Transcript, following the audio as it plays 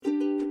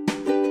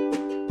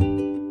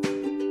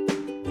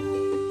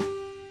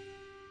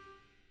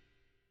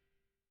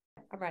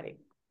ready.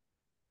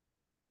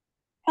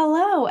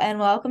 Hello, and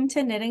welcome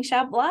to Knitting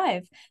Shop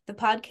Live, the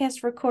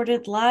podcast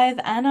recorded live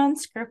and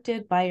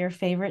unscripted by your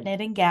favorite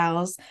knitting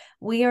gals.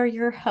 We are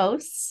your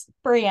hosts,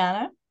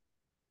 Brianna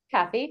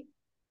Kathy.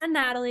 And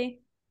Natalie.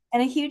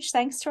 And a huge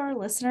thanks to our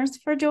listeners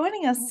for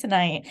joining us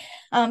tonight.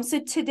 So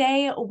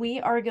today we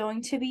are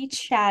going to be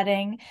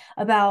chatting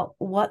about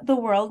what the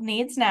world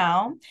needs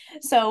now.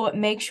 So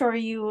make sure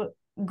you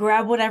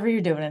grab whatever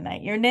you're doing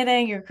tonight. You're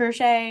knitting, you're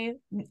crochet,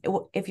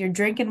 if you're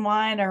drinking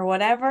wine or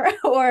whatever,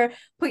 or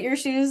put your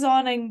shoes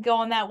on and go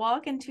on that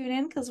walk and tune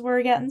in because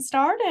we're getting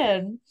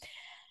started.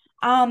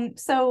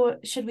 So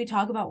should we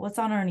talk about what's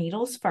on our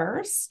needles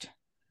first?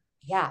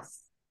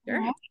 Yes. Sure.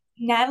 Right.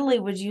 Natalie,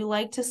 would you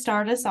like to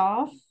start us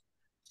off?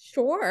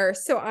 Sure.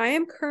 So I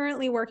am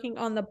currently working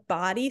on the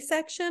body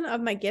section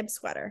of my Gibb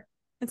sweater.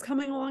 It's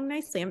coming along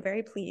nicely. I'm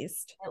very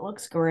pleased. It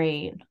looks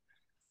great.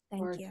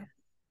 Thank you.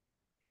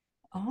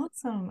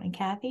 Awesome. And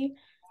Kathy?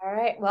 All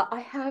right. Well, I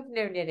have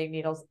no knitting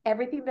needles.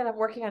 Everything that I'm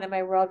working on in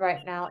my world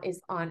right now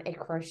is on a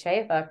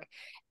crochet hook.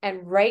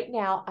 And right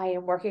now I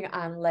am working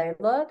on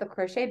Layla, the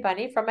crochet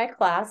bunny from my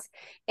class,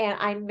 and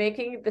I'm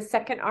making the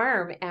second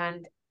arm.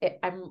 And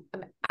I'm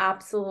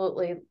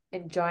absolutely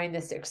enjoying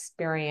this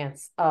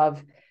experience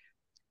of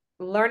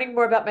learning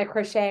more about my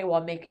crocheting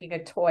while making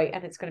a toy,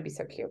 and it's going to be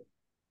so cute.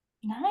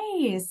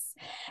 Nice.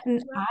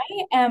 And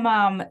I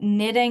am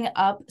knitting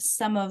up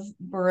some of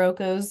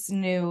Barocco's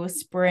new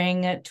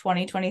spring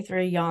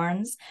 2023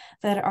 yarns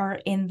that are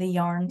in the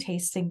yarn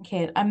tasting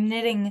kit. I'm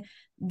knitting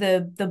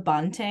the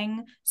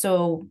bunting.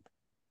 So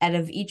out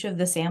of each of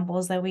the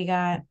samples that we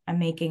got, I'm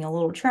making a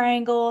little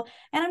triangle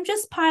and I'm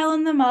just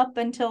piling them up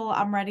until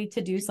I'm ready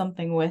to do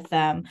something with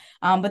them.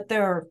 But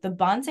the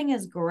bunting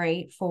is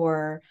great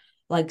for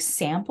like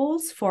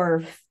samples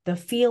for the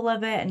feel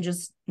of it and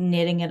just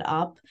knitting it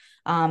up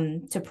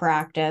to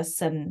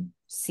practice and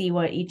see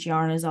what each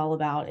yarn is all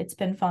about. It's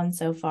been fun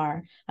so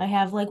far. I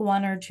have like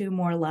one or two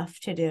more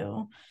left to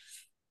do.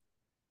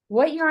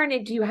 What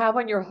yarn do you have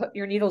on your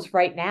needles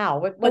right now?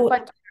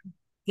 What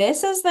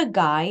This is the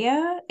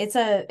Gaia. It's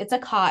a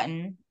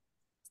cotton.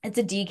 It's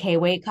a DK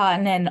weight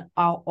cotton, and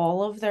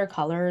all of their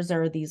colors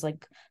are these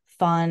like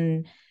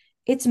fun.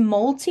 It's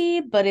multi,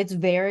 but it's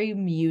very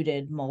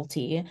muted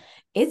multi.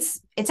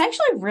 It's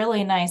actually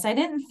really nice. I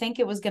didn't think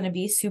it was going to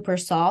be super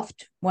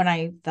soft when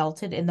I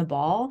felt it in the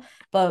ball,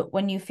 but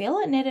when you feel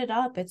it knitted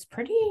up, it's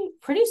pretty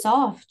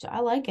soft.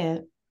 I like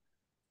it.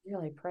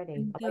 Really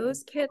pretty.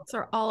 Those kits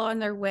are all on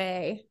their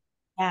way.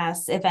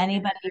 Yes, if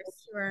anybody's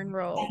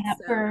enrolled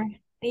for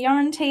the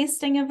yarn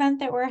tasting event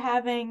that we're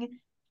having,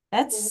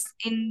 that's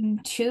in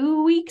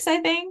 2 weeks,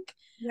 I think.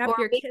 Yep,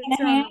 your kits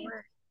are on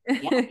the way.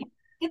 Yeah,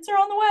 kits are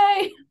on the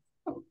way.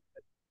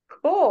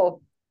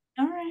 Cool.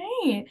 All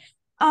right.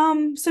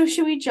 So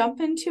should we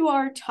jump into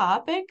our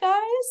topic,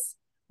 guys?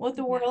 What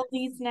the world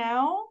needs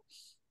now?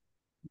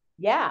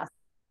 Yes.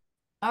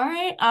 All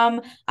right.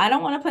 I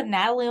don't want to put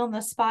Natalie on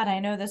the spot. I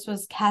know this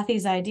was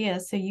Kathy's idea,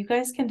 so you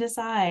guys can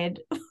decide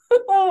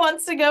who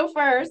wants to go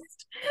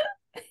first.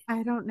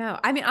 I don't know.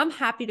 I mean, I'm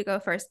happy to go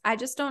first. I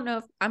just don't know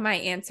if my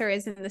answer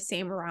is in the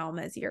same realm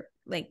as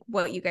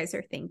what you guys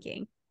are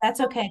thinking. That's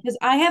okay, because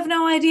I have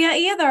no idea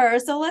either.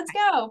 So let's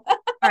go.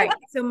 All right.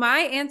 So my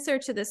answer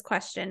to this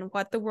question,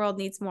 what the world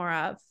needs more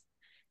of,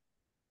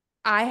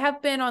 I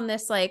have been on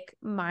this like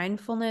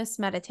mindfulness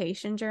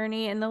meditation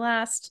journey in the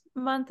last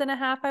month and a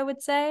half, I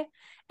would say.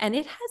 And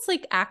it has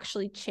like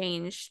actually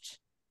changed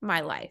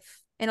my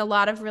life in a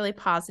lot of really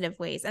positive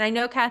ways. And I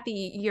know,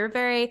 Kathy,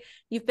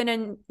 you've been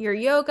in your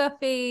yoga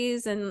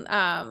phase and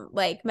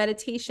like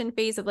meditation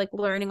phase of like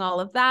learning all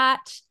of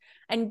that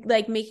and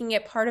like making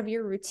it part of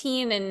your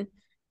routine. And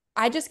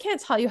I just can't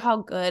tell you how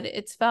good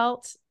it's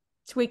felt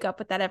to wake up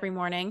with that every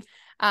morning.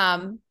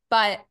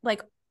 But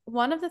like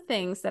one of the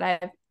things that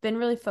I've been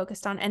really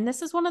focused on, and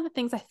this is one of the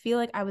things I feel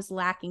like I was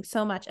lacking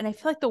so much, and I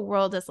feel like the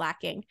world is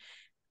lacking.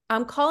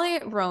 I'm calling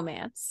it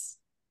romance.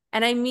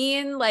 And I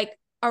mean like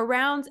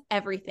around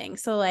everything.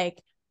 So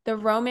like the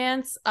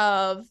romance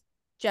of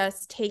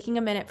just taking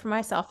a minute for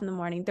myself in the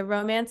morning, the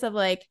romance of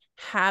like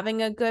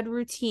having a good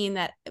routine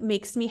that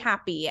makes me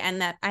happy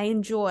and that I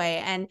enjoy,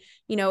 and,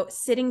 you know,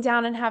 sitting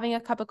down and having a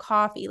cup of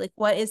coffee. Like,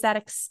 what is that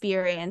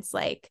experience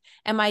like?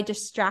 Am I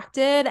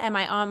distracted? Am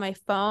I on my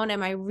phone?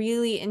 Am I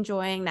really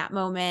enjoying that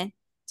moment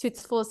to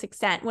its fullest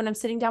extent? When I'm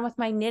sitting down with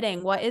my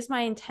knitting, what is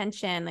my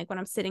intention? Like when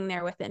I'm sitting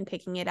there with it and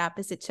picking it up,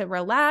 is it to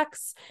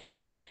relax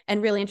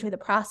and really enjoy the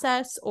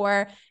process?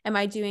 Or am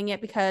I doing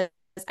it because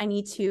I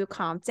need to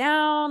calm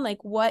down?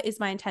 Like, what is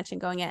my intention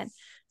going in?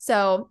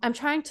 So I'm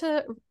trying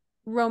to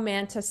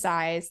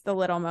romanticize the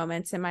little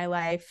moments in my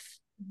life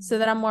so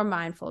that I'm more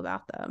mindful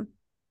about them,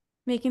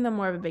 making them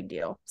more of a big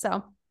deal.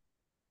 So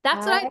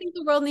that's what I think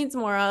the world needs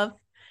more of.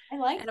 I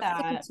like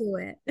that.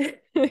 To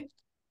it.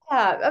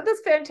 Yeah,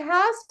 that's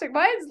fantastic.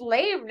 Mine's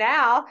lame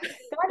now.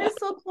 That is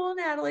so cool,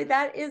 Natalie.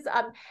 That is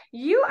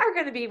you are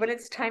going to be, when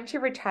it's time to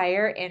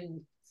retire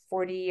in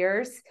 40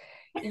 years,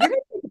 you're going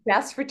to be the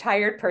best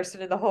retired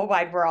person in the whole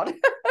wide world.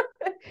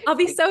 I'll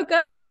be so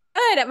good.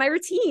 good at my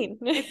routine.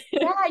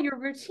 Yeah, your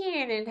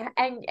routine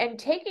and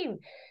taking,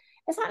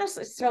 it's not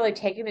necessarily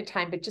taking the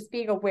time, but just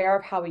being aware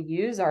of how we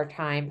use our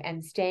time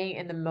and staying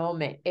in the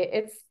moment.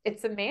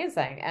 It's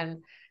amazing.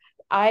 And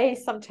I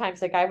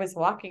sometimes, like, I was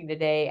walking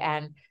today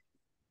and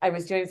I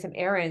was doing some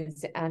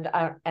errands and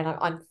I'm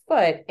on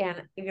foot,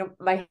 and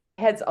my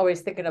head's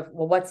always thinking of,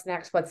 well, what's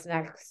next, what's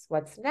next,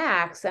 what's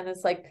next, and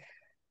it's like,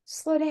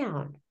 slow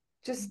down,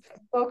 just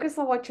focus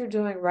on what you're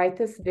doing right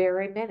this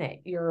very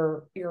minute.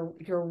 You're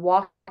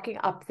walking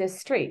up this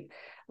street.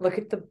 Look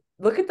at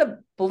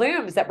the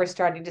blooms that we're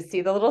starting to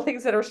see, the little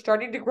things that are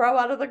starting to grow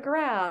out of the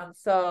ground.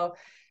 So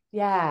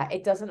yeah,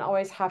 it doesn't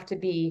always have to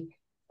be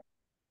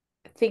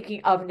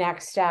thinking of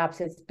next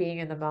steps. It's being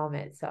in the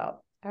moment. So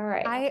all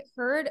right. I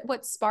heard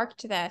what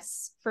sparked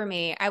this for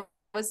me. I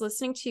was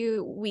listening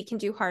to We Can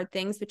Do Hard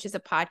Things, which is a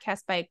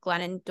podcast by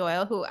Glennon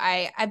Doyle, who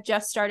I've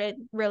just started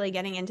really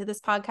getting into this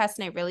podcast,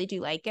 and I really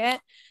do like it.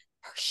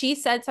 She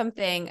said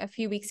something a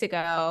few weeks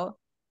ago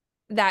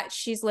that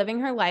she's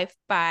living her life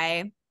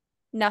by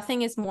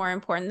nothing is more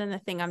important than the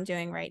thing I'm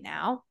doing right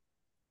now.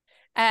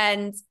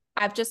 And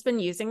I've just been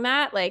using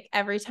that. Like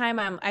every time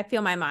I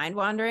feel my mind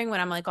wandering when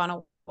I'm like on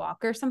a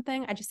walk or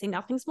something, I just say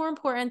nothing's more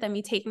important than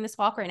me taking this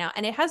walk right now.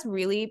 And it has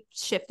really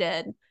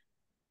shifted,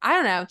 I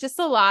don't know, just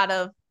a lot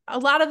of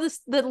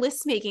the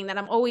list making that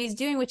I'm always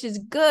doing, which is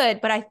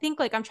good. But I think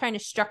like I'm trying to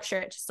structure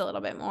it just a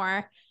little bit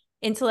more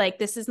into like,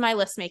 this is my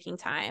list making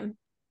time.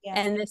 Yeah.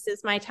 And this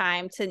is my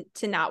time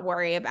to not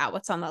worry about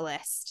what's on the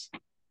list.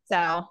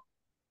 So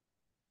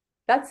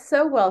that's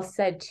so well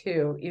said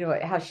too.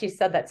 How she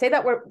said that. Say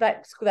that word,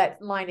 that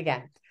line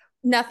again.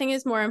 Nothing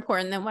is more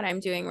important than what I'm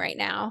doing right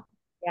now.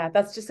 Yeah,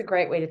 that's just a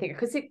great way to think,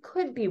 because it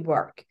could be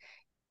work.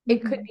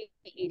 It could be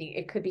eating.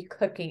 It could be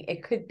cooking.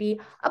 It could be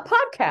a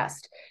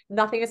podcast.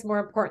 Nothing is more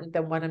important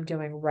than what I'm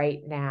doing right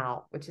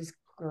now, which is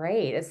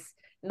great. It's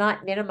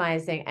not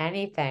minimizing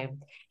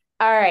anything.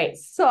 All right.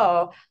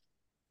 So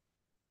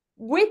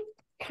with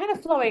kind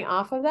of flowing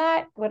off of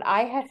that, what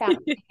I have found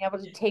being able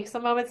to take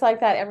some moments like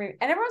that every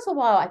once in a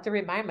while, I have to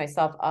remind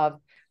myself of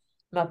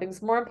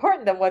nothing's more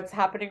important than what's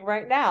happening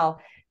right now,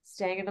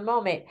 staying in the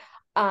moment.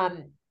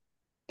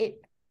 It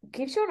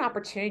gives you an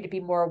opportunity to be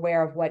more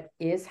aware of what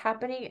is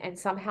happening, and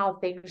somehow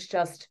things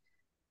just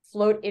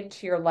float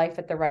into your life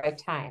at the right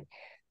time.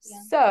 Yeah.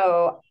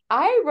 So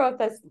I wrote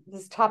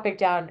this topic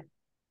down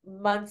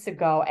months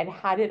ago and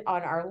had it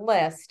on our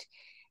list.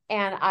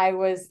 And I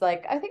was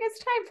like, I think it's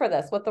time for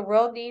this. What the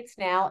world needs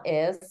now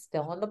is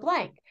fill in the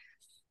blank.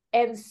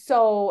 And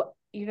so,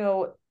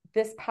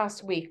 this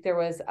past week there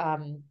was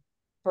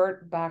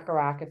Burt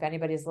Bacharach, if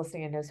anybody's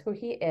listening and knows who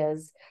he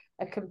is,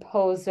 a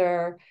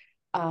composer,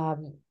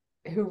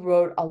 who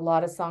wrote a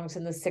lot of songs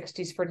in the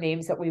 60s for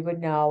names that we would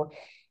know.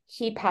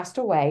 He passed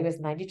away. He was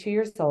 92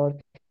 years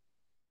old.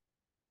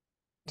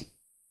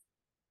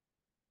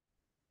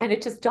 And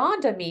it just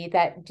dawned on me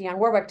that Dionne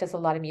Warwick does a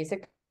lot of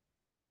music.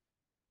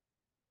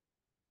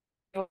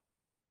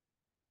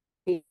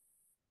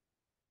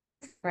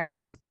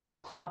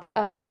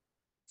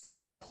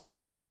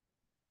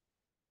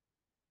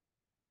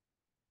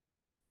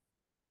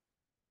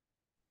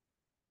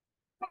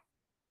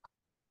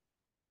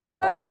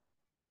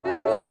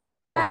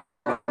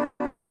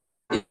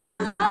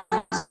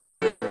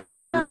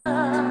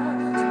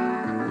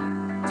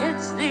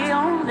 It's the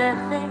only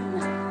thing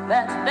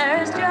that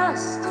there's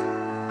just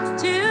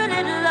too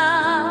little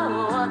of.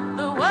 What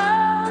the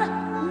world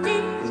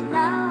needs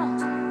now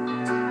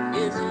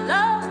is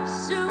love,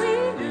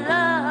 sweet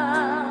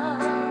love.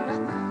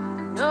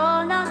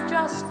 No, not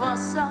just for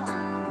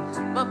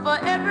some, but for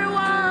everyone.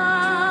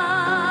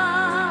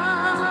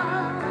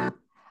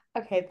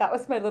 Okay, that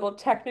was my little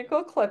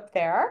technical clip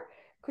there.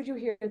 Could you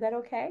hear that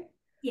okay?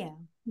 Yeah.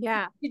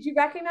 Yeah. Did you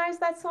recognize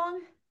that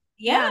song?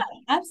 Yeah,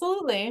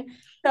 absolutely.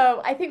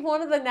 So I think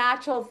one of the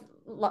natural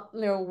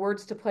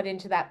words to put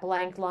into that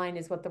blank line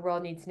is what the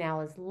world needs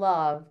now is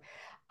love.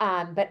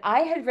 But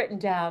I had written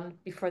down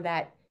before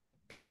that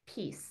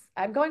peace.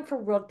 I'm going for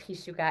world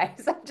peace, you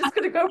guys. I'm just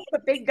going to go for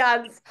the big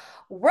guns,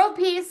 world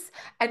peace,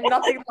 and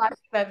nothing less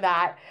than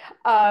that.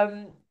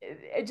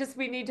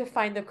 We need to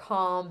find the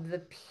calm,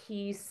 the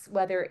peace,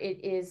 whether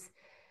it is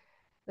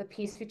the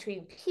peace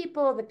between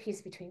people, the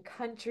peace between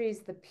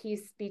countries, the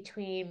peace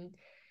between,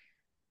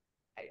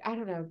 I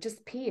don't know,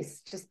 just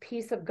peace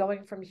of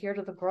going from here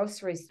to the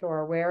grocery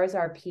store. Where is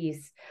our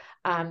peace?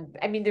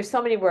 There's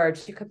so many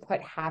words. You could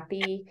put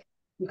happy,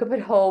 you could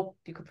put hope,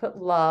 you could put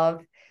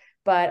love,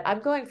 but I'm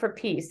going for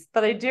peace.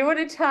 But I do want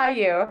to tell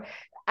you,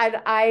 and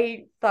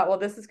I thought, well,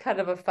 this is kind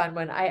of a fun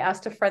one. I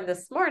asked a friend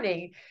this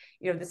morning,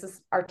 this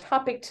is our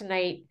topic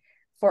tonight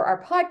for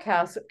our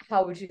podcast.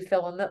 How would you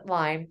fill in that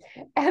line?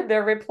 And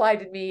their reply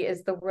to me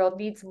is, the world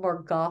needs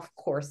more golf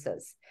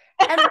courses.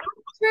 And that's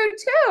true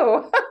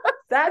too.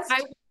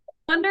 I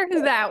wonder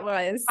who that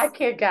was. I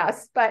can't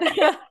guess, but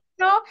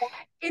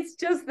it's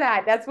just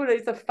that. That's what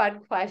is a fun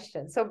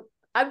question. So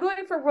I'm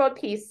going for world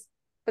peace,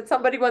 but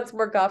somebody wants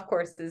more golf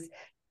courses.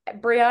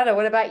 Brianna,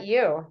 what about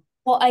you?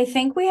 Well, I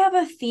think we have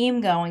a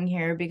theme going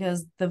here,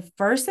 because the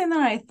first thing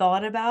that I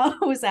thought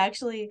about was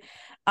actually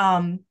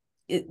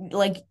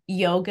like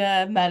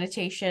yoga,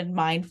 meditation,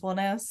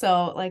 mindfulness.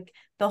 So like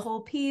the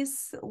whole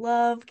peace,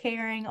 love,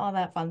 caring, all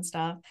that fun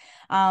stuff.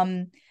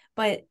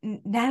 But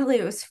Natalie,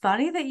 it was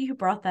funny that you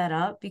brought that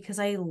up because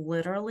I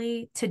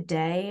literally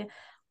today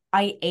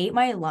I ate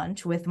my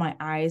lunch with my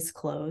eyes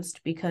closed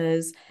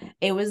because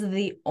it was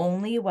the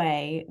only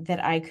way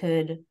that I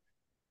could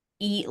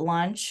eat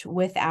lunch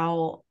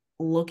without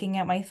looking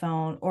at my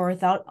phone or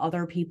without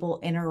other people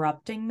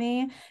interrupting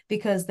me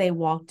because they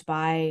walked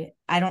by.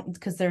 I don't,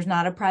 because there's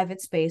not a private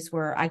space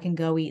where I can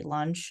go eat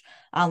lunch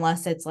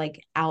unless it's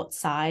like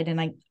outside, and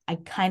I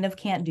kind of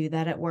can't do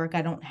that at work.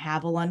 I don't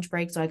have a lunch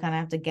break, so I kind of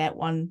have to get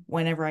one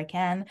whenever I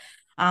can.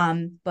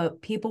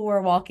 But people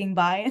were walking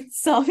by and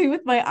saw me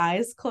with my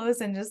eyes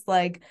closed and just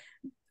like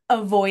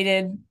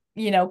avoided,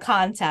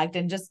 contact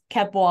and just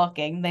kept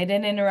walking. They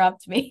didn't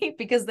interrupt me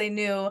because they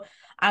knew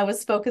I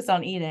was focused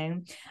on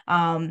eating.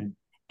 And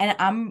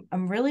I'm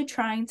really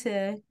trying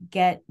to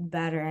get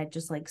better at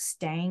just like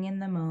staying in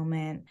the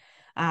moment,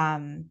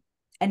 and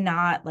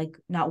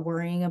not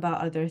worrying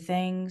about other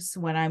things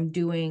when I'm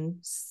doing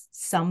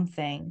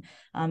something.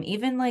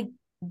 Even like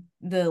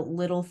the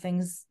little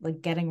things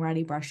like getting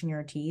ready, brushing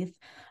your teeth.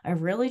 I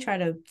really try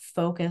to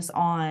focus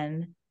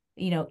on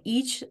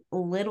each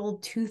little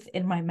tooth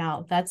in my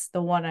mouth. That's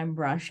the one I'm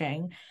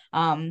brushing.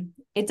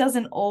 It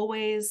doesn't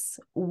always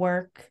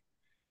work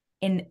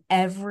in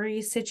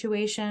every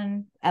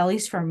situation, at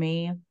least for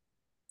me.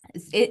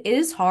 It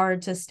is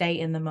hard to stay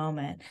in the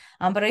moment.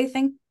 But I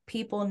think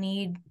people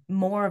need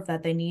more of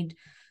that. They need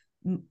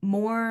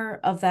more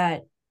of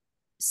that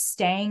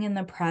staying in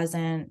the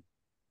present,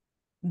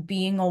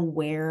 being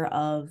aware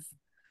of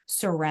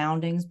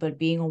surroundings, but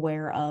being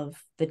aware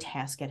of the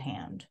task at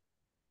hand.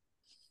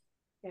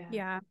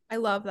 Yeah, I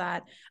love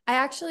that.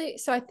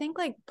 So I think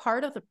like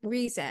part of the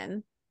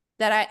reason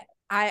that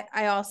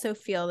I also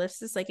feel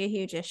this is like a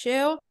huge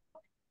issue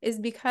is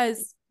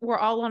because we're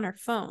all on our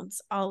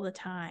phones all the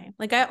time.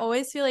 Like I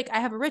always feel like I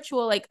have a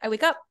ritual. Like I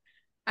wake up,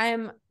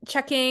 I'm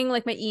checking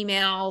like my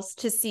emails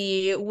to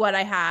see what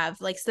I have,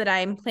 like so that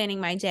I'm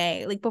planning my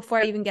day, like before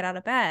I even get out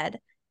of bed.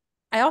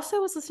 I also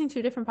was listening to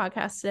a different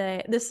podcast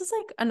today. This is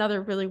like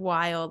another really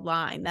wild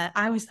line that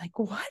I was like,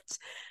 what?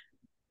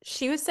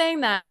 She was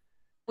saying that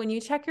when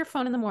you check your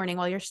phone in the morning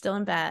while you're still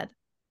in bed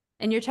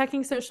and you're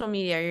checking social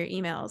media or your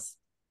emails,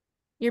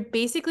 you're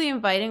basically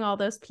inviting all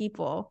those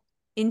people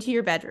into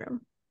your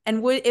bedroom.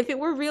 And if it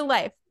were real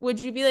life,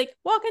 would you be like,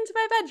 walk into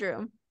my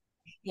bedroom?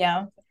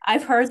 Yeah,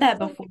 I've heard that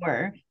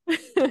before.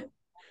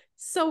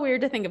 So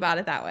weird to think about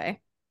it that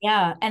way.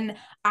 Yeah, and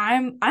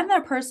I'm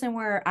that person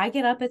where I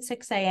get up at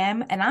 6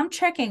 a.m. and I'm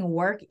checking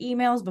work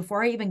emails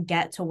before I even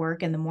get to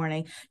work in the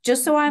morning,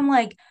 just so I'm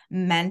like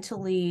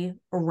mentally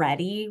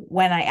ready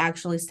when I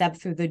actually step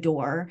through the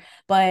door.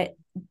 But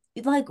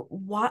like,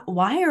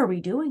 why are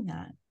we doing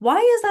that? Why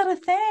is that a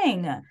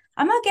thing?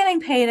 I'm not getting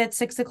paid at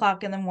 6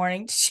 o'clock in the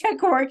morning to check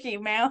work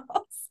emails.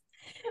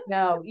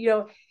 No,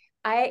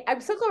 I'm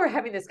so glad we're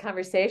having this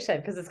conversation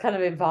because it's kind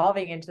of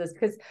evolving into this,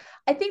 because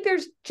I think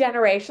there's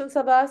generations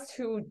of us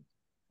who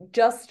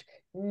just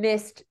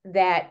missed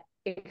that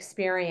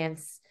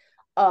experience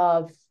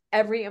of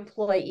every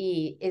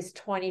employee is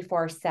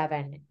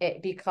 24/7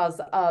 because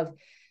of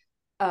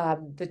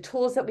the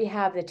tools that we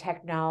have, the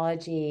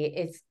technology.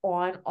 It's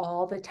on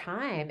all the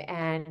time.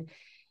 And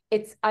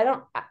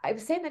I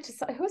was saying that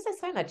to, who was I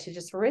saying that to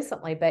just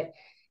recently, but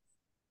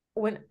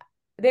when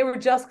they were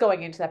just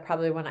going into that,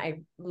 probably when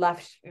I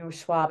left,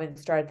 Schwab and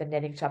started the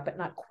knitting shop, but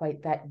not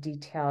quite that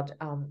detailed,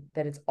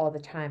 that it's all the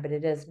time, but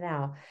it is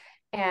now.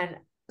 And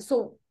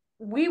so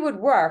we would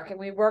work, and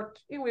we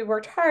worked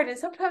hard, and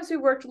sometimes we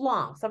worked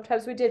long.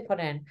 Sometimes we did put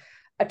in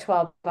a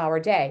 12-hour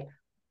day,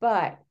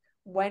 but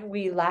when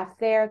we left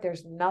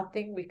there's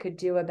nothing we could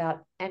do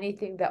about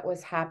anything that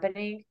was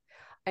happening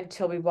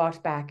until we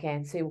walked back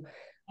in. So,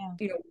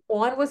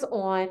 on was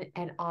on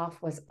and off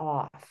was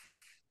off.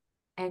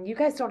 And you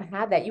guys don't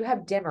have that. You have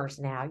dimmers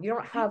now. You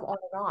don't have on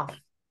and off.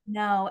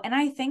 No, and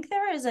I think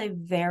there is a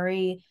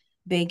very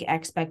big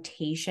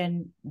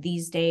expectation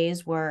these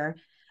days where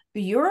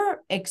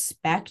you're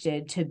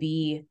expected to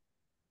be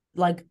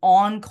like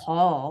on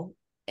call,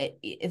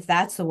 if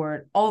that's the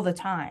word, all the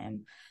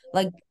time.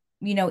 Like,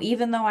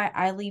 even though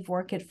I leave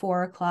work at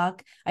 4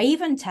 o'clock, I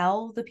even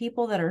tell the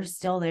people that are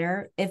still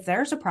there, if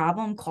there's a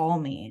problem, call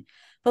me.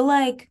 But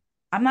like,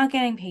 I'm not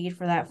getting paid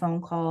for that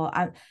phone call.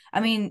 I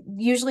mean,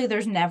 usually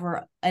there's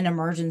never an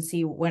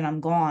emergency when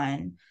I'm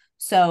gone.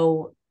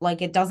 So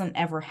like it doesn't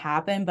ever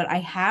happen, but I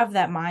have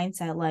that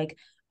mindset like,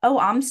 oh,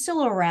 I'm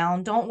still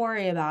around. Don't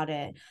worry about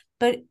it.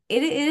 But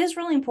it is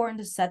really important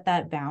to set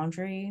that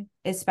boundary,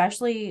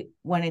 especially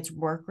when it's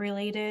work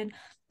related.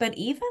 But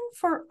even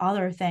for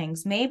other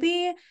things,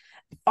 maybe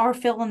our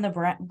fill in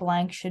the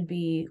blank should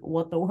be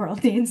what the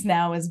world needs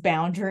now is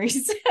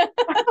boundaries.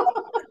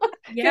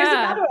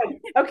 Yeah.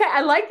 Okay,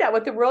 I like that.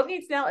 What the world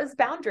needs now is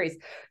boundaries.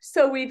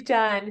 So we've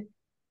done,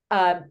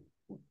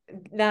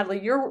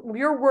 Natalie,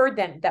 your word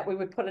then that we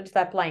would put into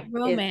that blank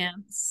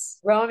Romance. is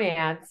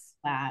romance.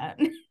 That.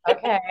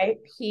 Okay,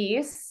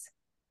 peace.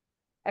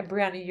 And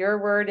Brianna,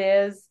 your word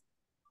is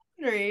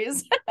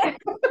boundaries.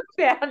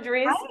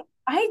 Boundaries.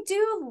 I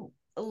do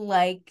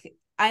like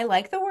I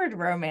like the word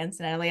romance,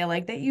 Natalie. I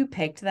like that you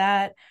picked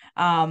that.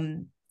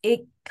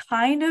 It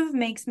kind of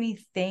makes me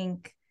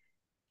think,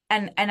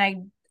 and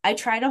I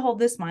try to hold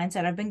this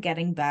mindset. I've been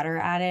getting better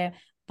at it,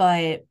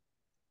 but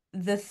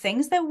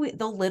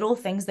the little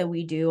things that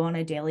we do on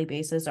a daily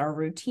basis, our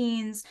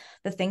routines,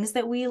 the things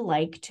that we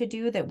like to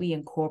do that we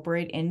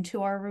incorporate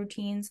into our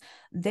routines,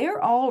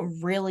 they're all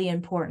really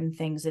important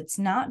things. It's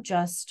not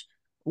just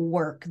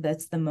work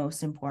that's the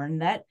most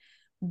important. That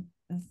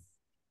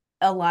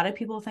a lot of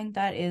people think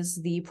that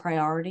is the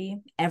priority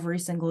every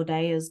single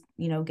day is,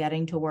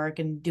 getting to work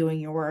and doing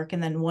your work.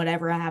 And then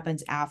whatever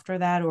happens after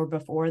that or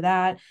before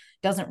that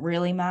doesn't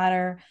really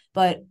matter.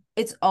 But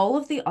it's all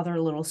of the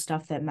other little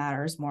stuff that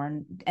matters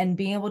more, and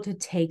being able to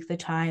take the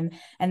time,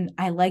 and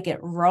I like it,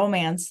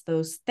 romance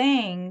those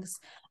things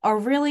are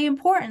really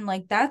important.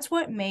 Like that's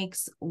what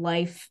makes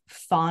life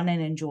fun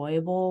and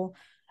enjoyable.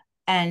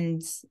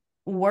 And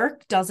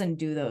work doesn't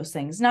do those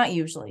things, not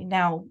usually.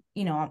 Now,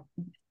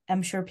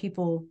 I'm sure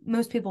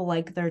most people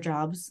like their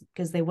jobs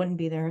because they wouldn't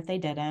be there if they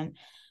didn't.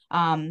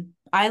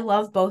 I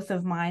love both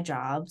of my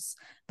jobs,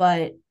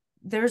 but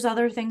there's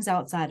other things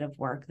outside of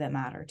work that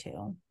matter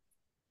too.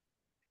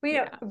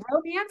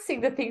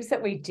 Romancing the things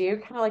that we do,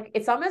 kind of like,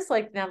 it's almost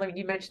like, now that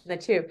you mentioned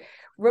that too,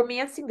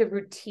 romancing the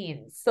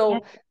routines. So yeah.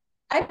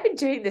 I've been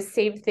doing the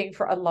same thing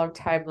for a long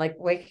time, like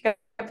waking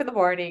up in the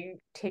morning,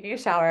 taking a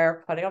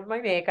shower, putting on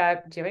my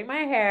makeup, doing my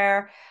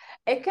hair.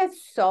 It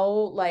gets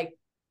so like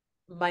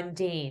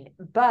mundane,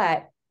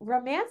 but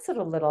romance it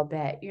a little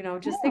bit,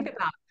 just think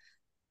about,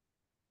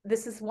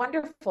 this is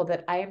wonderful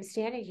that I am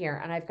standing here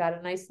and I've got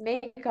a nice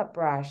makeup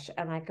brush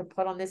and I can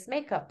put on this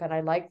makeup and I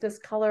like this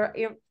color,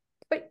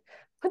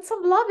 put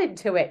some love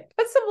into it.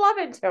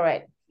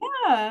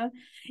 Yeah.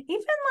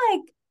 Even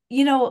like,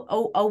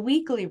 a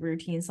weekly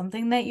routine,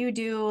 something that you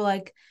do,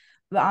 like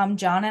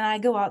John and I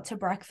go out to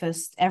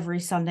breakfast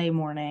every Sunday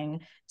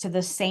morning to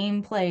the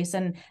same place,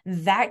 and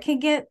that can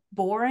get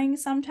boring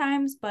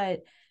sometimes,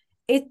 but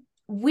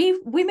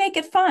we make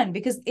it fun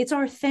because it's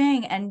our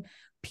thing. And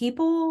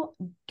people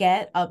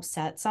get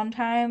upset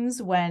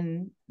sometimes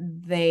when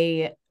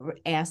they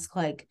ask,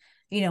 like,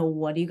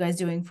 what are you guys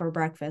doing for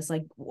breakfast?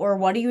 Like, or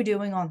what are you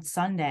doing on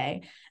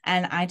Sunday?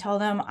 And I tell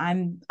them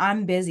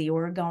I'm busy.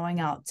 We're going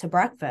out to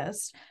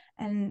breakfast.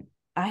 And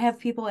I have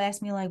people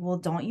ask me like, well,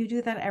 don't you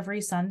do that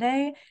every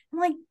Sunday? I'm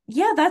like,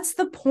 yeah, that's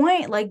the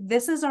point. Like,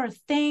 this is our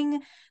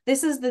thing.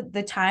 This is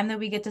the time that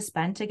we get to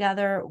spend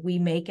together. We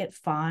make it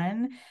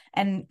fun.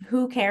 And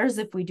who cares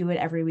if we do it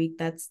every week?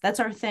 That's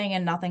our thing,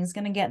 and nothing's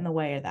going to get in the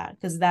way of that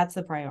because that's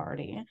the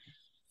priority.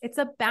 It's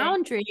a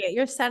boundary.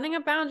 You're setting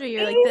a boundary.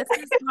 You're like, this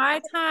is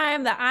my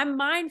time that I'm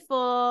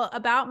mindful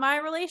about my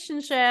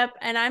relationship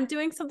and I'm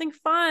doing something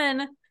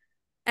fun,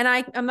 and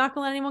I'm not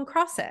going to let anyone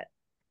cross it.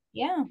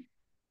 Yeah.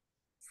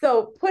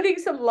 So putting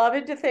some love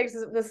into things,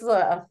 this is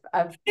a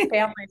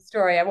family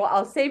story.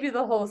 I'll save you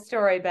the whole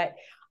story, but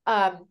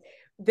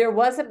there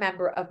was a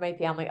member of my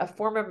family, a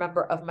former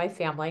member of my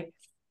family.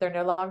 They're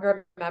no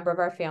longer a member of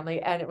our family.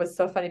 And it was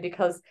so funny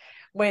because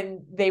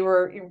when they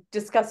were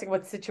discussing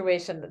what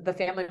situation, the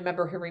family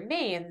member who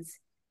remains,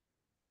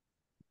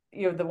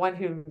 the one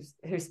whose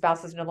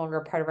spouse is no longer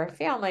a part of our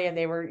family, and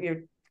they were,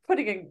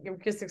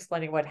 just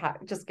explaining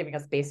just giving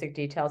us basic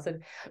details.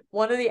 And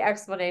one of the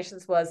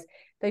explanations was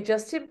they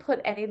just didn't put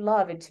any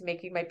love into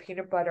making my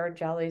peanut butter and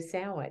jelly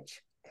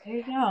sandwich. There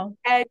you go.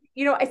 And,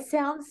 it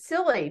sounds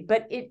silly,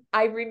 but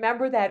I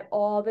remember that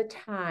all the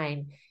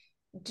time.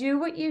 Do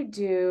what you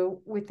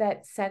do with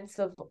that sense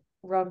of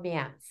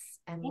romance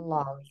and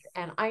love.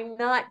 And I'm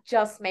not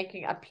just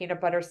making a peanut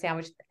butter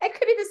sandwich. It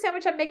could be the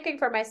sandwich I'm making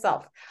for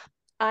myself.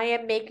 I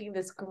am making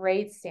this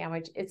great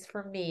sandwich. It's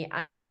for me.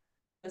 I'm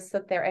going to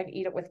sit there and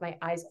eat it with my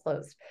eyes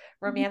closed.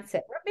 Romance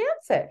it.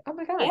 Oh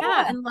my God.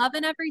 Yeah. And love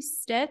in every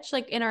stitch,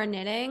 like in our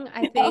knitting,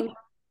 I think,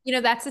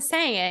 that's a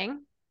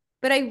saying,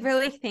 but I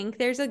really think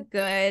there's a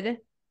good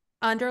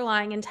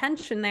underlying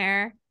intention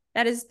there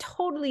that is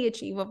totally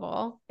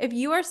achievable. If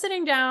you are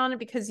sitting down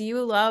because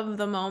you love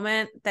the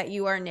moment that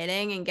you are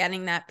knitting and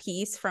getting that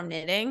piece from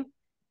knitting,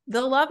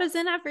 the love is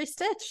in every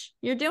stitch.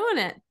 You're doing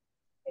it.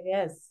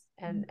 It is.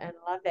 And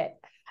love it.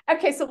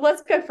 Okay, so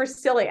let's go for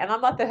silly. And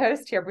I'm not the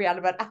host here,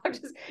 Brianna, but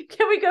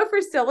can we go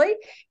for silly?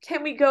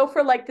 Can we go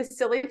for like the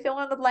silly fill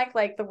in the blank,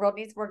 like the world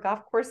needs more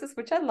golf courses,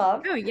 which I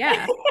love. Oh,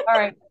 yeah.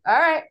 All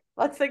right.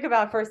 Let's think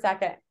about it for a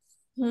second.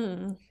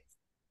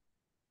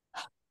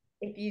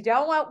 If you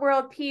don't want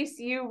world peace,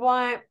 you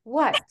want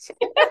what?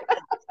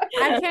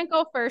 I can't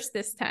go first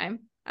this time.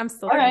 I'm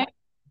still all right.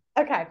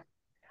 Okay.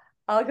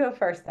 I'll go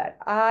first then.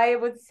 I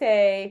would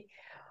say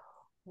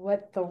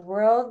what the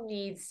world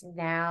needs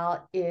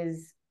now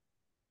is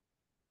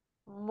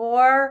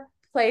more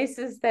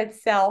places that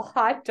sell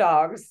hot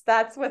dogs.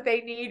 That's what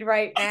they need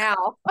right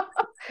now.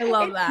 I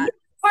love that. It's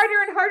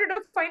harder and harder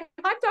to find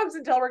hot dogs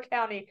in Delaware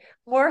County.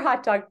 More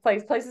hot dog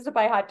places to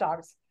buy hot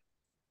dogs.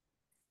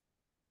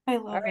 I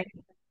love it.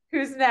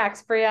 Who's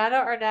next,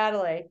 Brianna or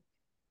Natalie?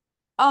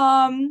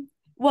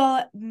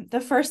 Well,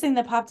 the first thing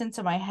that popped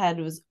into my head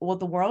was what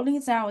the world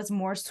needs now is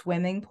more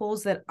swimming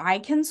pools that I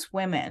can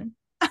swim in.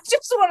 I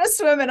just want to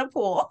swim in a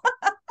pool.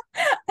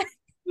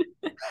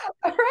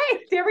 All right,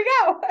 there we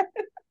go.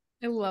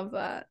 I love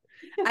that.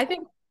 I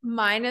think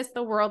mine is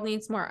the world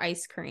needs more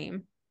ice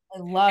cream. I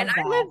love And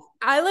that.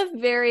 I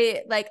live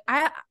very like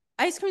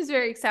ice cream is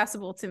very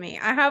accessible to me.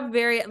 I have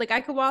very like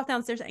I could walk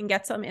downstairs and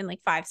get some in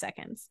like 5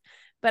 seconds,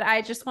 but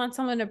I just want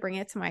someone to bring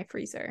it to my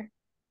freezer.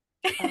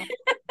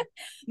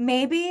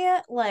 Maybe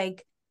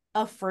like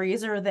a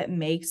freezer that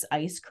makes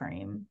ice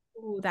cream.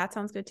 Ooh, that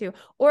sounds good too.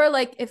 Or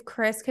like if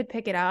Chris could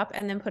pick it up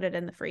and then put it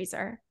in the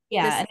freezer.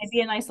 Yeah, and it'd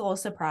be a nice little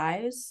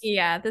surprise.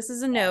 Yeah, this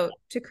is a note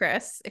to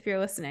Chris if you're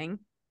listening.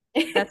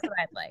 That's what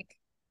I'd like.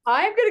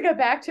 I'm gonna go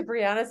back to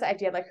Brianna's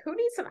idea. Like, who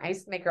needs an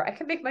ice maker? I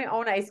can make my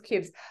own ice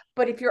cubes.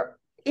 But if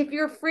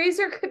your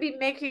freezer could be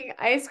making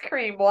ice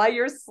cream while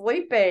you're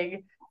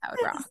sleeping, That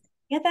would rock.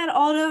 Get that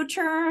auto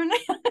churn.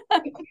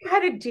 if you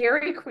had a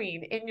Dairy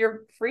Queen in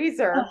your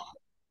freezer.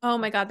 Oh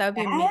my God, that would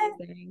be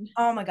amazing.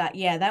 Oh my God.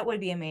 Yeah, that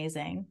would be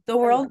amazing. The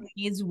world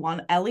needs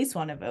at least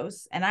one of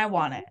those, and I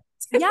want it.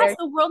 Yes,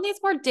 the world needs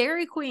more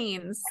Dairy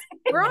Queens.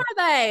 Where are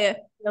they? It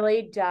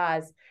really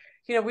does.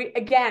 You know, we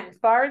again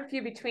far and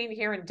few between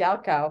here in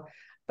Delco,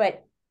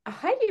 but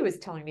Heidi was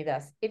telling me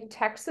this. In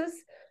Texas,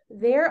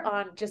 they're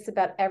on just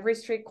about every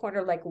street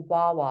corner like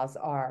Wawa's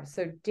are.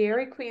 So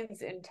Dairy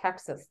Queens in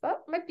Texas, that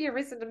might be a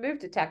reason to move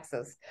to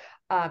Texas.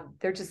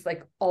 They're just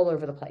like all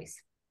over the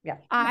place. Yeah.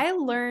 I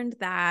learned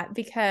that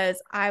because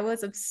I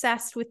was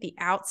obsessed with The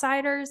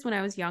Outsiders when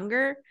I was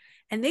younger.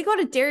 And they go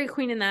to Dairy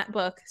Queen in that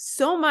book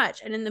so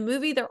much. And in the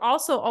movie, they're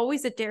also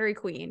always at Dairy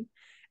Queen.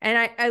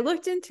 And I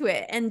looked into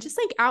it, and just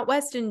like out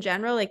west in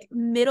general, like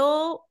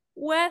Middle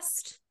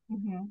West,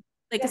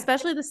 like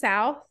especially the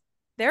South,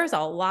 there's a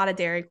lot of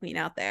Dairy Queen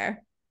out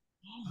there.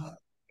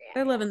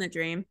 They're living the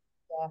dream.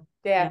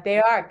 Yeah, they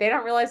are. They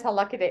don't realize how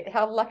lucky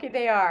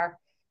they are.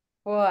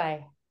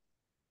 Boy.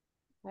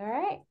 All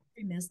right.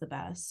 Cream is the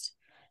best.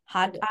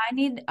 I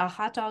need a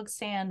hot dog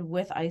stand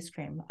with ice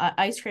cream.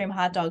 Ice cream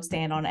hot dog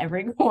stand on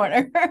every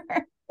corner.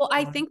 Well,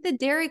 I think the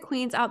Dairy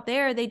Queens out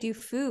there, they do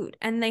food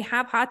and they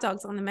have hot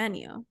dogs on the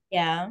menu.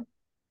 Yeah.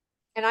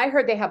 And I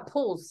heard they have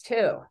pools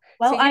too.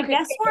 Well, so I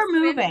guess we're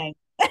moving.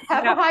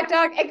 Have a hot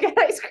dog and get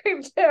ice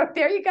cream too.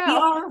 There you go. We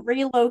are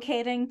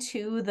relocating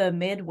to the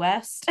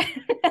Midwest.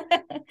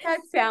 That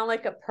sounds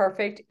like a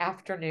perfect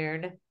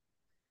afternoon.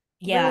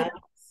 Yeah.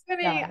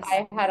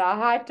 I had a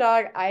hot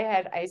dog. I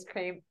had ice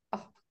cream.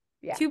 Oh,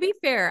 yeah. To be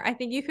fair, I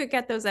think you could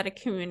get those at a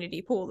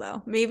community pool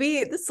though.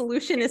 Maybe the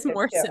solution is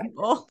more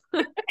simple.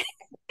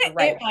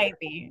 Right. It might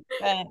be.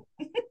 But...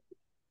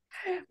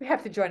 we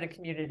have to join a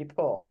community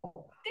pool.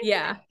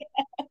 Yeah.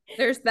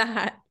 There's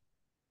that.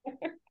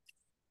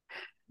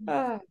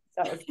 Oh,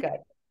 that was good.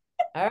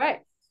 All right.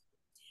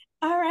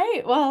 All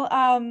right.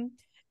 Well,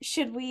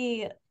 should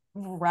we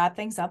wrap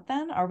things up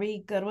then? Are we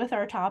good with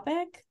our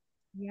topic?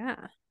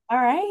 Yeah.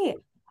 All right.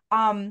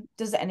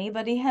 Does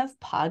anybody have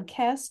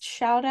podcast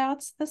shout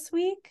outs this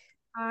week?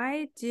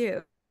 I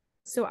do.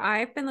 So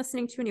I've been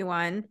listening to a new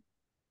one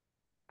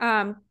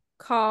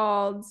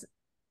called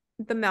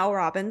the Mel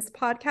Robbins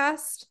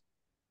podcast.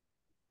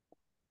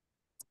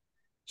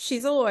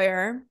 She's a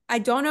lawyer. I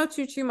don't know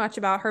too much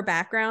about her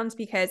background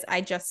because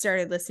I just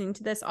started listening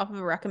to this off of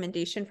a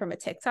recommendation from a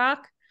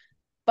TikTok,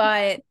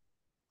 but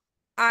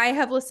I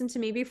have listened to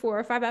maybe 4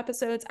 or 5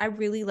 episodes. I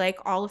really like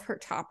all of her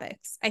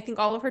topics. I think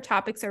all of her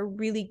topics are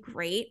really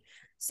great.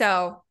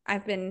 So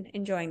I've been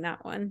enjoying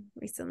that one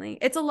recently.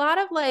 It's a lot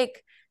of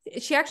like,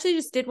 she actually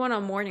just did one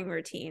on morning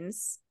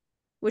routines,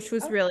 which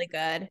was really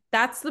good.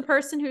 That's the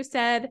person who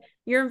said,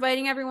 you're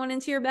inviting everyone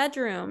into your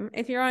bedroom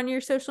if you're on your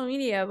social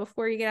media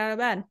before you get out of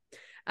bed.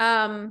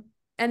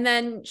 And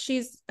then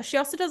she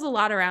also does a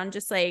lot around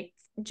just like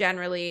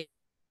generally,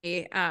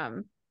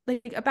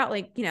 like about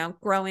like, you know,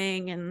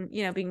 growing and,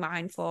 you know, being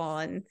mindful,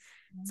 and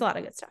it's a lot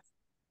of good stuff.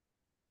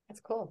 That's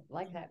cool. I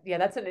like that. Yeah,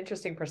 that's an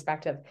interesting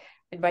perspective.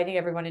 Inviting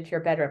everyone into your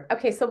bedroom.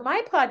 Okay, so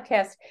my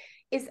podcast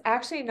is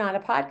actually not a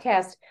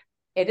podcast.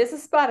 It is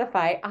a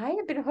Spotify. I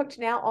have been hooked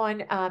now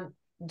on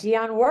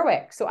Dionne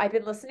Warwick. So I've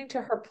been listening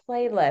to her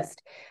playlist.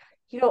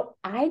 You know,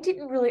 I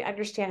didn't really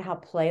understand how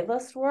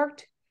playlists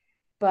worked,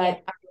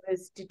 but I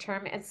was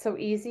determined. It's so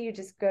easy. You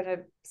just go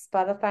to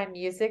Spotify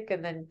music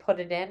and then put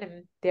it in,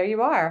 and there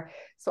you are.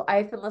 So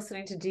I've been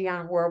listening to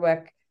Dionne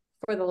Warwick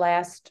for the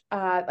last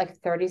like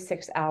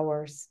 36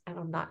 hours, and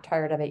I'm not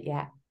tired of it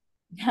yet.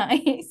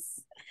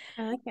 Nice.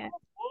 I like it.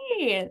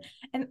 Hey.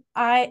 And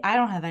I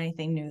don't have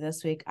anything new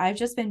this week. I've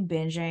just been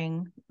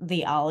binging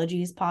the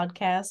Ologies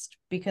podcast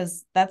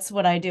because that's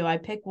what I do. I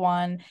pick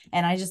one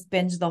and I just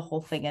binge the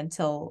whole thing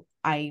until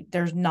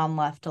there's none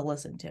left to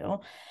listen to.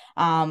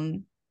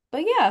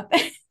 But yeah.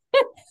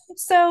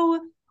 So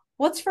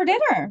what's for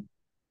dinner?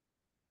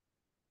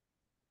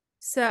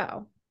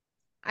 So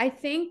I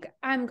think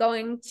I'm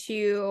going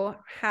to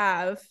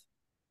have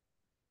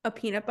a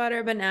peanut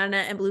butter, banana,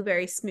 and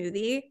blueberry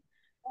smoothie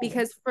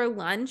because for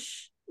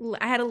lunch,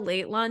 I had a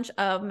late lunch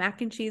of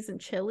mac and cheese and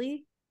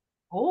chili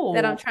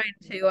that I'm trying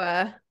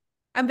to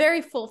I'm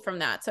very full from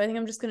that. So I think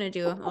I'm just going to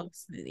do a little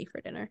smoothie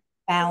for dinner.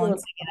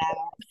 Balancing it out.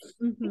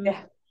 Mm-hmm.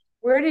 Yeah.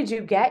 Where did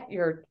you get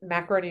your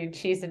macaroni and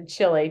cheese and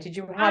chili? Did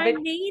you have I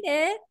it? made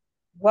it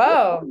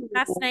Whoa.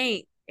 last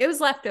night. It was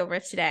leftover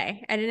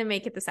today. I didn't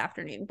make it this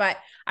afternoon, but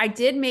I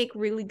did make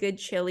really good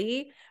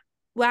chili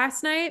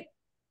last night.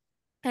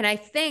 And I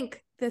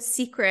think the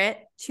secret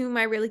to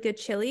my really good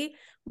chili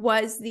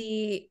was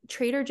the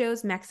Trader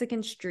Joe's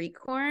Mexican street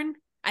corn.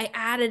 I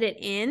added it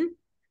in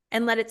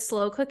and let it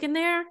slow cook in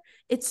there.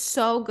 It's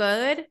so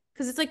good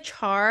because it's like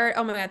charred.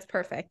 Oh my God, it's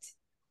perfect.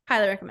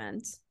 Highly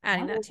recommend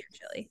adding that to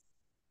your chili.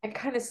 And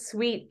kind of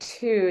sweet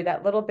too,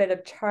 that little bit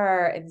of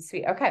char and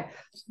sweet. Okay.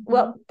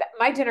 Well,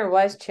 my dinner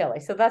was chili.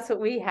 So that's what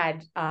we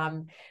had,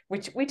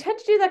 which we tend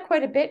to do that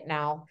quite a bit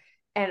now.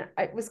 And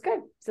it was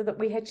good. So that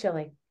we had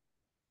chili.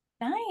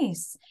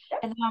 Nice.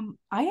 And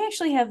I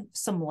actually have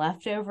some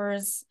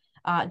leftovers.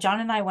 John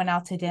and I went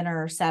out to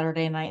dinner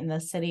Saturday night in the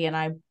city, and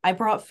I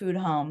brought food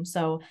home.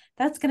 So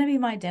that's gonna be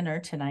my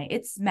dinner tonight.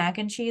 It's mac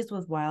and cheese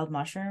with wild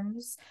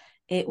mushrooms.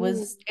 It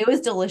was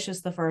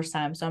delicious the first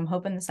time, so I'm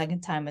hoping the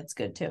second time it's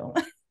good too.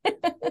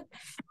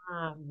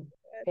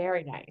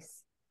 Very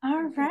nice.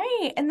 All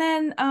right. And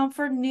then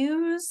for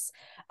news,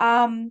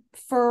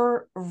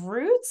 for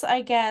Roots,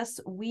 I guess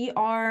we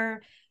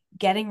are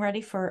getting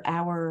ready for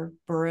our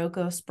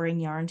Barocco spring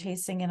yarn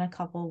tasting in a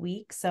couple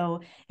weeks.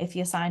 So if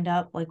you signed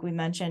up, like we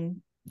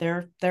mentioned,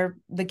 the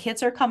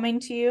kits are coming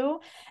to you.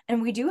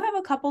 And we do have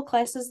a couple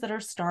classes that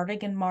are starting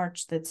in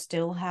March that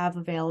still have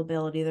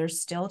availability.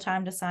 There's still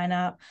time to sign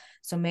up.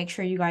 So make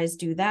sure you guys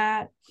do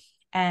that.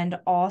 And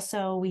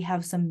also we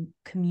have some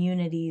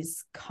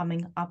communities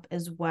coming up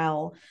as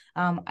well.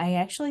 I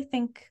actually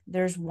think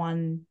there's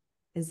one,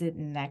 is it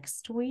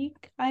next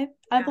week? I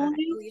believe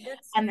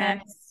it's and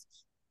next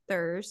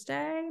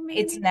Thursday, maybe?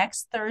 It's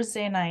next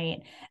Thursday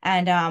night,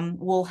 and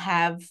we'll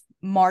have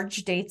March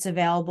dates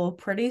available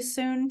pretty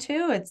soon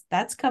too.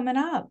 That's coming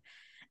up.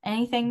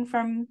 Anything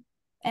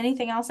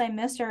else I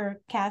missed, or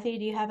Kathy,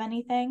 do you have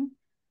anything?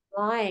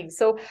 Lying.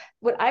 So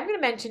what I'm going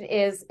to mention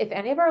is if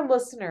any of our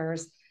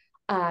listeners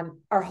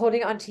are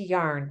holding onto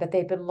yarn that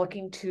they've been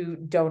looking to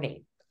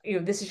donate,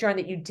 this is yarn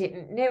that you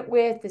didn't knit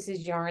with, this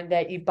is yarn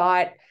that you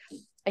bought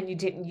and you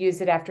didn't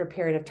use it after a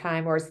period of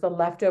time, or it's the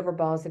leftover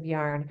balls of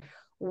yarn.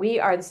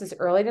 This is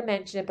early to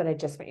mention it, but I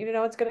just want you to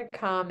know it's going to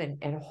come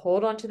and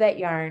hold on to that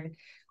yarn.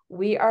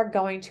 We are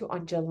going to,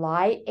 on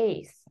July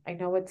 8th, I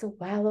know it's a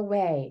while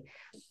away,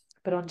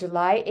 but on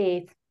July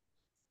 8th,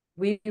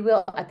 we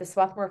will at the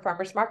Swarthmore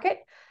Farmers Market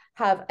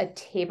have a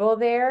table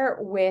there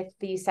with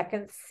the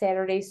second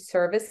Saturday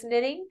service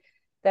knitting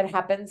that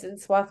happens in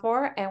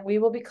Swarthmore. And we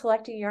will be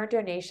collecting yarn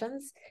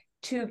donations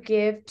to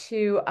give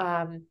to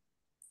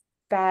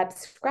Fab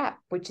Scrap,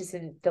 which is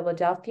in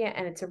Philadelphia.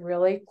 And it's a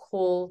really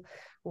cool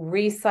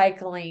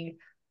recycling.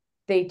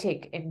 They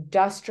take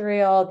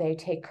industrial, they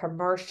take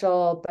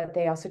commercial, but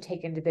they also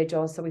take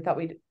individual. So we thought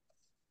we'd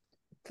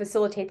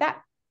facilitate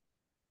that.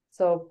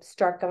 So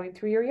start going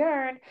through your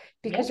yarn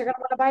because you're going to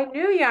want to buy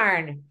new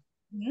yarn.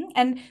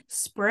 And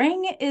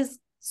spring is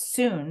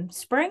soon.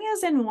 Spring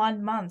is in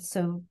 1 month.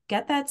 So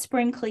get that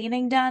spring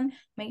cleaning done.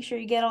 Make sure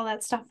you get all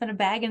that stuff in a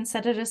bag and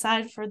set it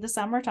aside for the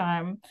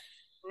summertime.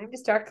 Time to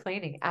start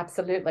cleaning.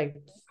 Absolutely.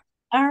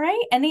 All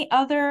right. Any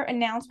other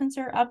announcements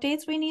or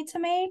updates we need to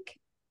make?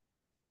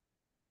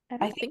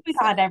 I think we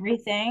got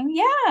everything.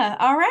 Yeah.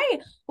 All right.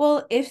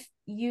 Well, if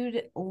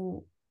you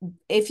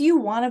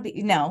want to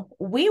be,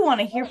 we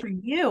want to hear from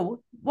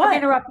you. What? I'm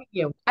interrupting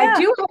you. Yeah. I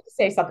do have to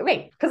say something.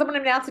 Wait, because I'm going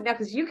to announce it now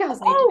because you guys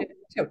need to do it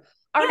too.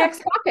 Our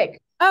next topic.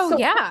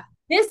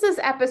 This is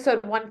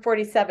episode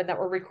 147 that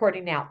we're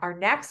recording now. Our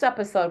next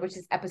episode, which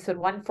is episode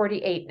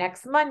 148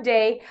 next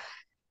Monday,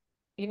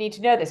 you need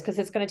to know this because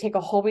it's going to take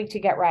a whole week to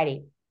get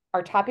ready.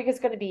 Our topic is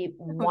going to be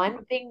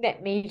one thing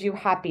that made you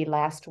happy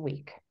last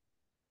week.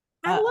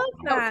 I love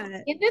that.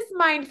 So in this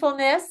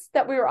mindfulness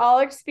that we were all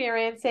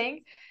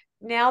experiencing,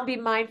 now be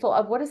mindful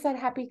of what is that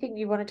happy thing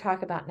you want to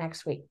talk about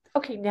next week.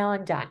 Okay, now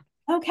I'm done.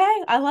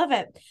 Okay, I love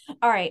it.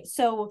 All right,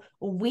 so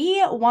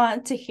we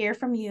want to hear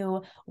from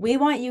you. We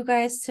want you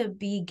guys to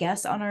be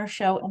guests on our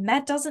show, and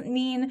that doesn't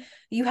mean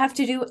you have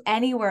to do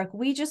any work.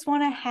 We just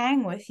want to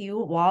hang with you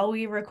while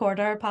we record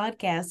our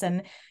podcast,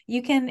 and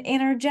you can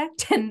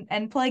interject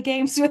and play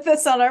games with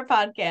us on our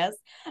podcast.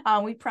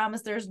 We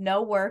promise there's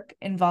no work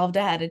involved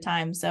ahead of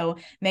time, so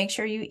make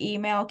sure you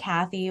email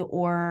Kathy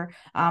or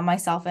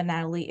myself and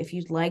Natalie if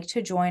you'd like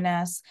to join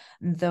us.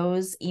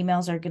 Those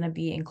emails are going to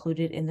be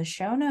included in the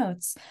show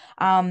notes.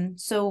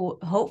 So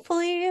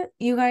hopefully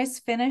you guys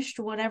finished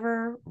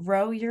whatever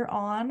row you're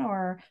on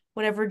or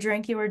whatever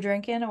drink you were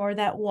drinking or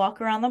that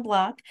walk around the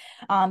block,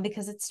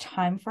 because it's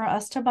time for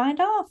us to bind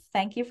off.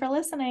 Thank you for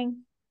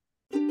listening.